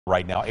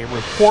Right now, a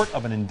report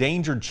of an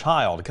endangered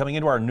child coming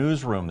into our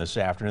newsroom this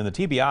afternoon. The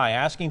TBI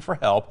asking for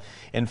help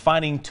in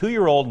finding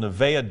 2-year-old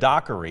Nevaeh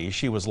Dockery.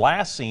 She was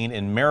last seen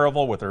in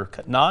Maryville with her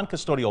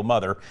non-custodial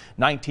mother,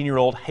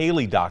 19-year-old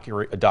Haley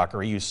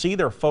Dockery. You see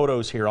their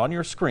photos here on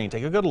your screen.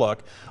 Take a good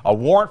look. A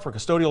warrant for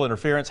custodial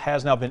interference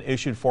has now been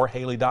issued for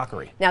Haley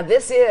Dockery. Now,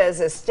 this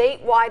is a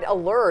statewide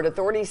alert.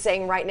 Authorities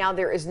saying right now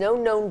there is no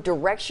known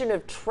direction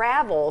of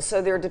travel,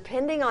 so they're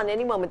depending on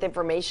anyone with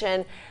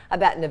information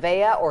about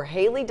Nevaeh or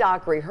Haley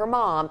Dockery, her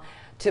mom,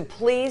 to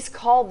please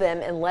call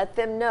them and let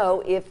them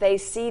know if they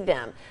see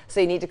them. So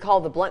you need to call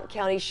the Blount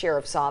County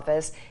Sheriff's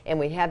Office, and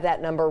we have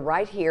that number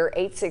right here,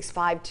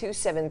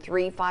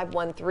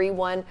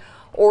 865-273-5131,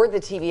 or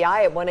the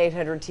TBI at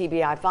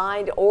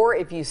 1-800-TBI-FIND, or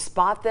if you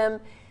spot them,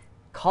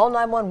 call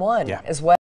 911 as well.